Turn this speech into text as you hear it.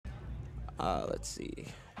Let's see.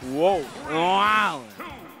 Whoa. Wow.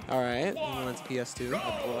 All right. That's PS2.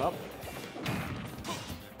 Up.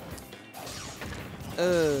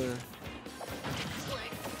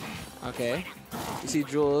 Okay. You see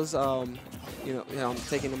Jules, you know,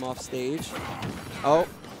 taking him off stage. Oh,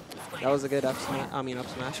 that was a good up smash. I mean, up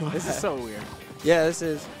smash. This is so weird. Yeah, this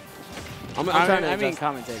is. I'm trying to. I mean,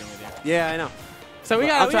 commentating with you. Yeah, I know. So we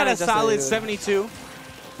got a solid 72.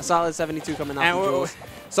 A solid 72 coming out from Jules.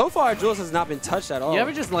 So far, Jules has not been touched at all. You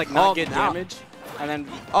ever just like not get damage, and then?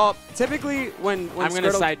 Typically when I'm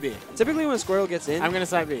gonna side B. Typically when Squirrel gets in. I'm gonna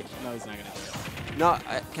side B. No, he's not gonna do it. No,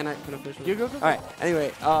 can I finish? You go. All right.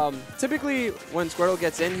 Anyway, typically when Squirtle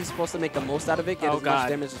gets in, he's supposed to make the most out of it, get as much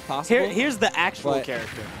damage as possible. Here's the actual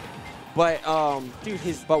character. But dude,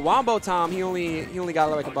 but Wombo Tom, he only got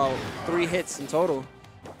like about 3 hits in total.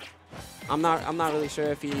 I'm not really sure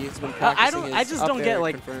if he's been practicing. I just don't get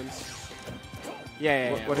like. Confirms.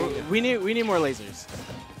 Yeah. We need more lasers.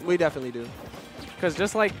 We definitely do. Because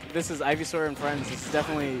just like this is Ivysaur and Friends, this is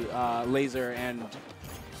definitely laser and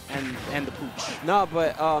the pooch. No,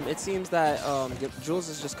 but it seems that Jules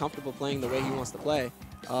is just comfortable playing the way he wants to play.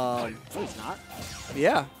 No, he's not.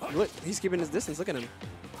 Yeah, look, he's keeping his distance. Look at him.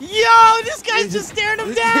 Yo, this guy's just staring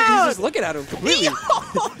him down. He's just looking at him completely.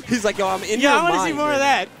 He's like, yo, I'm in your mind. Yeah, I want to see more of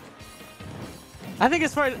that. I think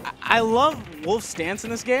as far as I love Wolf's stance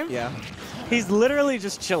in this game. Yeah. He's literally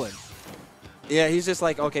just chilling. Yeah, he's just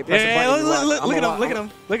like, okay, press the button.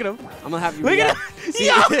 Look at him. I'm gonna have you. Look at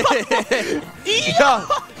him. Yo.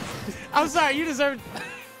 I'm sorry, you deserve.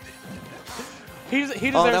 He deserves.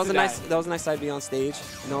 Oh, that was a nice side B on stage,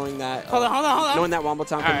 knowing that. Hold on. Knowing that Wombo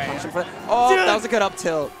Tom couldn't punish him for that. Oh, dude, that was a good up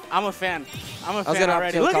tilt. I'm a fan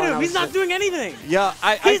already. Look at him. He's not doing anything. Yeah,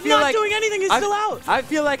 he's not doing anything. He's still out. I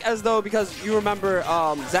feel like as though because you remember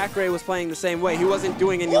Zach Ray was playing the same way. He wasn't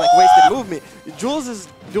doing any like wasted movement. Jules is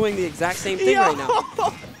doing the exact same thing right now.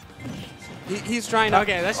 He's trying to.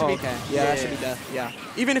 Okay, that should be. Okay. Yeah, that should be death. Yeah.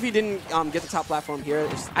 Even if he didn't get the top platform here,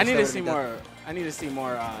 I need to see more. I need to see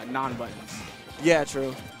more non-buttons. Yeah,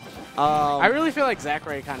 true. I really feel like Zach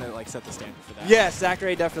Ray kind of like set the standard for that. Yeah, Zach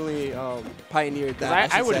Ray definitely pioneered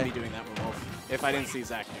that. I wouldn't be doing that with Wolf if I didn't see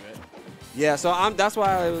Zach do it. Yeah, so that's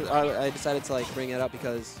why I decided to like bring it up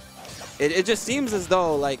because it just seems as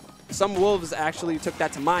though like some Wolves actually took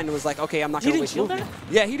that to mind and was like, okay, I'm not going to waste movement.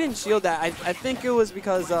 Yeah, he didn't shield that. I think it was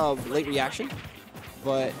because of late reaction,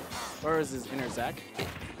 but. Or was his inner Zach?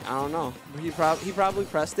 I don't know. He probably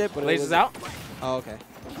pressed it, but lasers out. Oh, okay.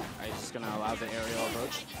 Alright, he's just gonna allow the aerial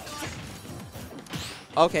approach.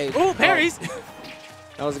 Okay. Ooh, parries.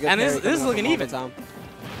 That was a good. And this is looking even. Tom.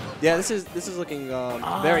 Yeah, this is looking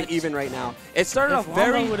very even right now. It started off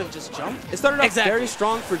very. Would have just jumped. It started off very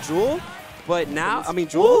strong for Jules, but now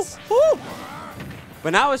Jules.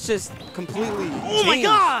 But now it's just completely. Oh my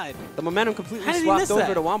God! The momentum completely swapped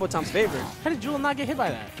over to Wombo Tom's favor. How did Jules not get hit by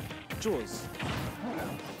that? Jules.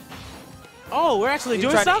 Oh, we're actually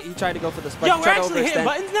doing stuff? He tried to go for the spike. Yo, we're actually hitting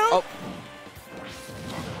buttons now? Oh.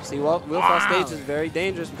 See, well, Willfall stage is very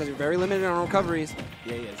dangerous because you're very limited on recoveries.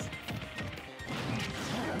 Yeah, he is.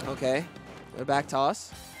 Okay. The back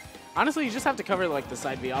toss. Honestly, you just have to cover like the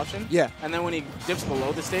side B option. Yeah. And then when he dips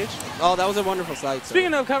below the stage. Oh, that was a wonderful slide.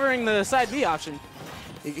 Speaking of covering the side B option.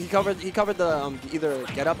 He covered the either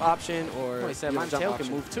get up option or he said my tail can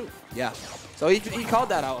move too. Yeah. So he called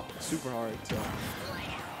that out super hard. So.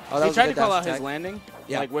 Oh, he tried to call out his landing,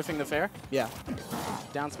 like whiffing the fair. Yeah.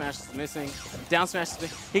 Down smash is missing. Down smash is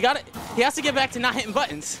missing. He got it. He has to get back to not hitting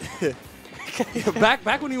buttons.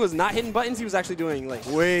 back when he was not hitting buttons, he was actually doing like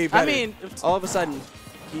way better. I mean, all of a sudden,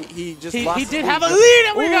 he just lost. He did have a lead,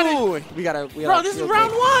 and we got it. Bro, this is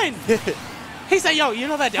round 1. He said, "Yo, you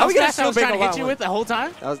know that down smash I was trying to hit you with the whole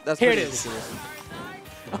time? That's here it is."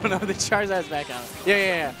 Oh no, the Charizard's back out.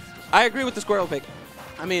 Yeah. I agree with the Squirtle pick.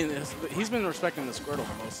 I mean, he's been respecting the Squirtle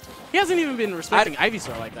the most. He hasn't even been respecting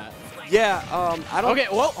Ivysaur like that. Yeah, I don't. Okay,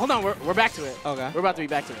 well, hold on. We're back to it. Okay. We're about to be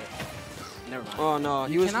back to it. Never mind. Oh no,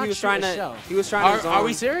 he was trying to. Are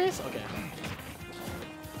we serious? Okay.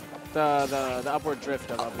 The upward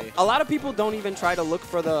drift of up B. A lot of people don't even try to look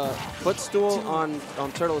for the footstool on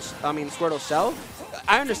Squirtle's shell.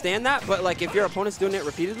 I understand that, but like if your opponent's doing it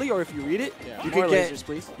repeatedly, or if you read it, you can get lasers,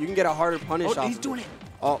 please. You can get a harder punish. Oh, he's doing it.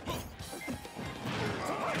 Oh.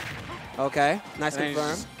 Okay, nice confirm.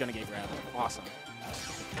 He's gonna get grabbed. Awesome.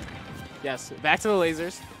 Yes, back to the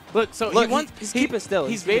lasers. Look, he's keeping still.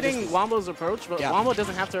 He's baiting Wombo's approach, but Wombo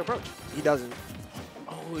doesn't have to approach. He doesn't.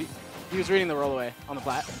 Oh, he was reading the roll away on the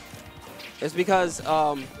plat. It's because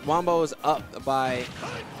Wombo is up by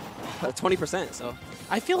 20%. So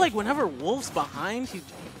I feel like whenever Wolf's behind,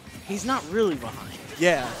 he's not really behind.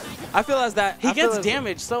 Yeah. I feel as that he gets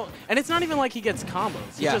damage. So, and it's not even like he gets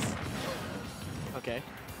combos. He just, okay.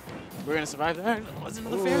 We're gonna survive that. Wasn't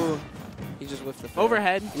the fair. He just whiffed the fair.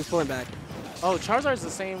 Overhead. He's pulling back. Oh, Charizard's the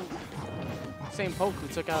same poke who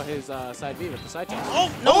took out his side B with the side challenge.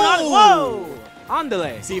 Oh no! Whoa! On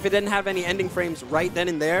delay. See, if it didn't have any ending frames right then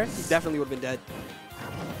and there, he definitely would have been dead.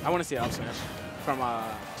 I want to see an up smash from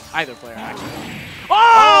either player actually.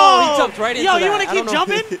 Oh! He jumped right into that. Yo, you want to keep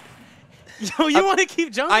jumping? Yo, you want to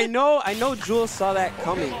keep jumping? I know Jules saw that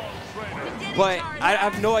coming, but I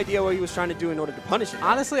have no idea what he was trying to do in order to punish it.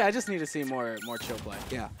 Honestly, I just need to see more chill play.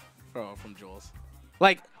 Yeah. From Jules.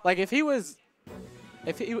 Like if he was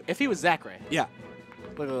Zachary. Yeah.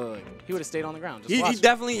 Look, he would have stayed on the ground. Just He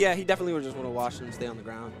definitely would just want to watch him stay on the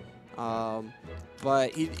ground.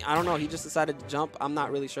 But I don't know. He just decided to jump. I'm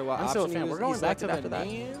not really sure what option he was. We're going back to after that.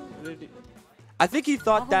 I think he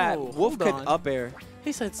thought that Wolf could up air.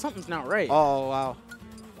 He said something's not right. Oh wow.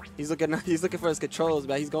 He's looking for his controls,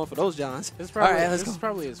 but he's going for those Johns. This is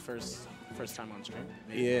probably his first time on stream.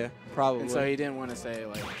 Maybe. Yeah, probably. And so he didn't want to say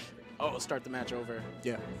like, oh, start the match over.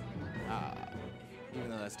 Yeah. Even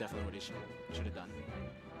though that's definitely what he should have done.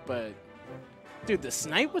 But dude, the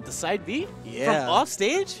snipe with the side B from off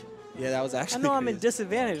stage. Yeah, that was actually. I know I'm in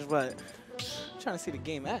disadvantage, but I'm trying to see the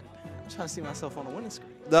game end. I'm trying to see myself on the winning screen.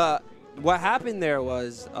 What happened there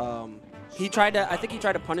was I think he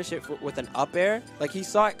tried to punish it with an up air. Like he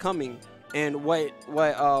saw it coming, and what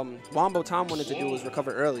Wombo Tom wanted to do was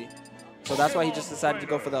recover early, so that's why he just decided to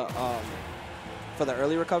go for the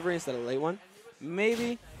early recovery instead of the late one.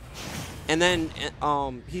 Maybe. And then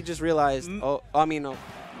he just realized.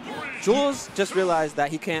 Jules just realized that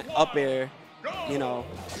he can't up air. You know.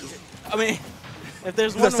 I mean, if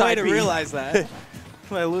there's one way to realize that,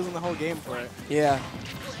 by losing the whole game for it. Yeah.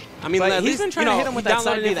 I mean, but at he's least, been trying to hit him with that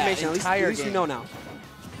side B that entire at least you know now.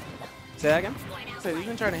 Say that again? So he's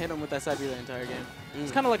been trying to hit him with that side B the entire game.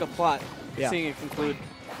 It's kind of like a plot, seeing it conclude.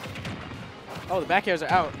 Oh, the back airs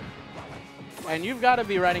are out. And you've got to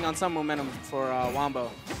be riding on some momentum for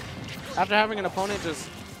Wombo. After having an opponent just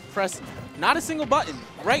press not a single button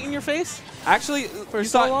right in your face. Actually, you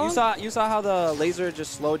saw how the laser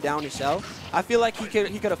just slowed down his shell. I feel like he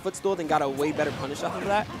could have footstooled and got a way better punish off of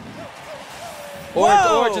that.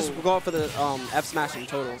 Or just go up for the F smash in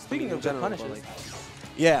total. Speaking of general punishes.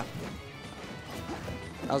 Yeah.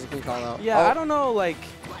 That was a clean call out. Yeah, I don't know, like,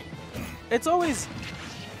 it's always.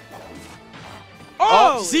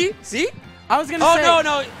 Oh! See? I was going to say. Oh,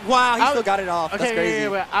 no. Wow, he still got it off. Okay, that's crazy.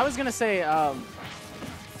 wait. I was going to say,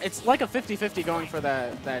 it's like a 50-50 going for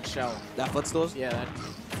that shell. That footstools? Yeah. That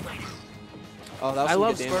was I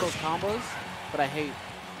love Squirtle's combos, but I hate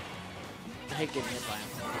getting hit by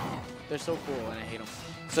them. They're so cool, and I hate them.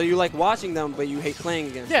 So you like watching them, but you hate playing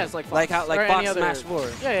against them? Yeah, it's like Fox. Fox Smash 4.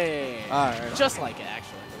 Yeah. All right. Just like it,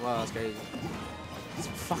 actually. Wow, that's crazy. He's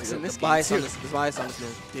Fox in this game, bias too. on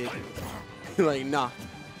this man. Yeah. Like, nah.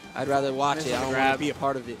 I'd rather watch it. I don't want to be a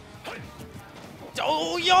part of it.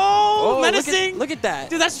 Oh, yo! Menacing! Look at that.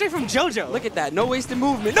 Dude, that's straight from JoJo. Look at that. No wasted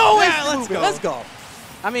movement. No wasted movement. Let's go.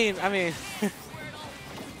 I mean,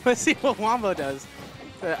 let's see what Wombo does.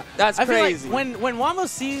 That's crazy. Feel like when Wombo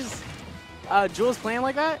sees Jules playing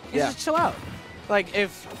like that, he just chill out. Like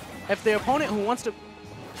if the opponent who wants to,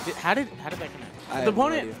 how did that connect? The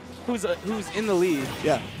opponent who's in the lead,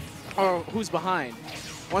 or who's behind,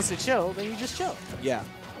 wants to chill, then you just chill. Yeah.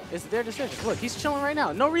 It's their decision. Look, he's chilling right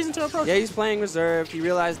now. No reason to approach. Yeah, he's playing reserved. He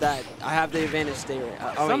realized that I have the advantage. Stay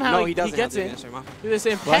right. Somehow he doesn't. He gets in. This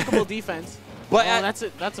impeccable defense. But that's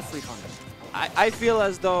a free punish. I feel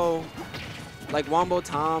as though, like Wombo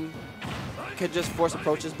Tom, could just force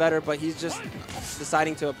approaches better, but he's just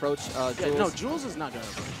deciding to approach Jules. Yeah, no, Jules is not gonna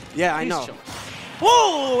approach. Yeah, I know. Chilling.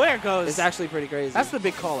 Whoa, there it goes. It's actually pretty crazy. That's the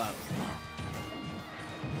big call out.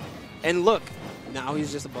 And look, now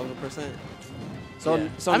he's just above 1%. So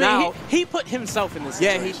I now mean, he put himself in this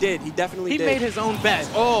situation. Yeah, he did. He definitely did. He made his own bet.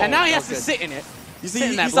 Oh, and now he has to sit in it. You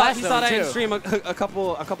see, he saw that in stream a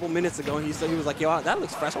couple minutes ago, and he was like, "Yo, that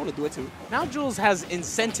looks fresh. I want to do it too." Now Jules has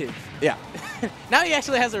incentive. Yeah. Now he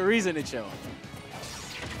actually has a reason to chill.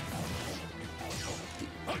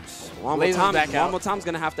 Wombo Tom's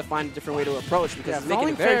gonna have to find a different way to approach because he's making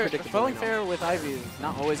it very predictable. Falling fair with Ivy is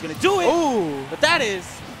not always gonna do it. Ooh. But that is.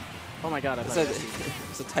 Oh my God!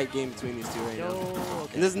 It's a tight game between these two right now.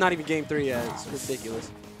 Okay. And this is not even game 3 yet. It's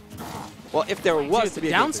ridiculous. Well, if there was to be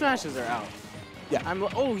a down smashes are out. Yeah.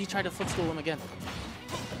 Oh, he tried to footstool him again.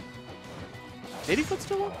 Did he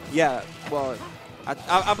footstool him? Yeah. Well,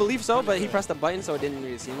 I believe so, but he pressed a button, so it didn't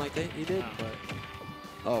really seem like he did.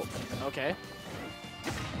 But Okay.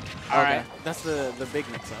 All right. That's the big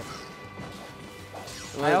mix-up.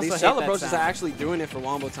 Well, these shell approaches are actually doing it for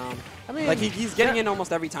Wombo Tom. I mean, like he's getting in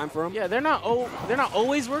almost every time for him. Yeah, they're not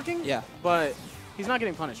always working. Yeah, but he's not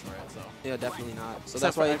getting punished for it. So yeah, definitely not. So except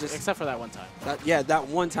that's why he just except for that one time. That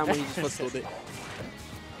one time when he just footstooled it.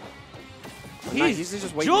 He's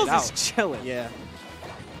just waiting Jules it out. is chilling. Yeah.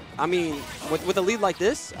 I mean, with a lead like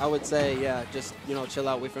this, I would say, yeah, just, chill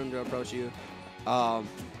out, wait for him to approach you.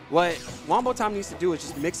 What Wombo Tom needs to do is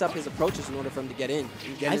just mix up his approaches in order for him to get in.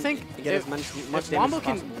 I think if Wombo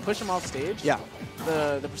can push him off stage, yeah,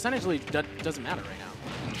 the percentage lead doesn't matter right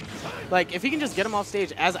now. Like, if he can just get him off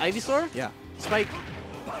stage as Ivysaur, yeah, Spike.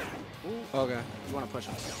 Ooh, okay. You want to push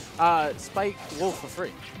him. Spike Wolf for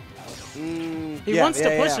free. He yeah, wants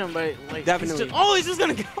to push him, but like, definitely. He's just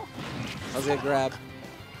going to go. That was a good grab.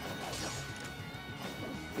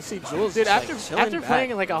 You see Jules, dude, just, after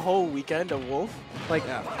playing like a whole weekend of Wolf, like,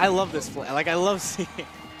 I love this play. Like, I love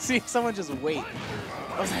seeing someone just wait.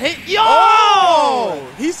 I was like, hey, yo!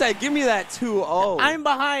 Oh! He said, give me that 2-0. I'm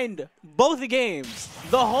behind both the games,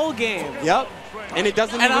 the whole game. Yep. And it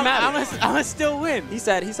doesn't even matter. I'm gonna still win. He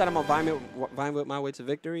said I'm gonna vine whip my way to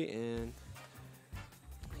victory, and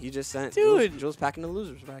he just sent Jules packing the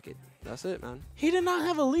losers bracket. That's it, man. He did not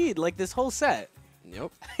have a lead like this whole set.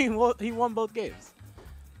 Yep. He won both games.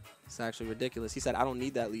 It's actually ridiculous. He said, I don't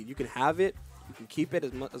need that lead. You can have it. You can keep it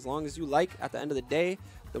as long as you like. At the end of the day,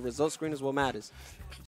 the result screen is what matters.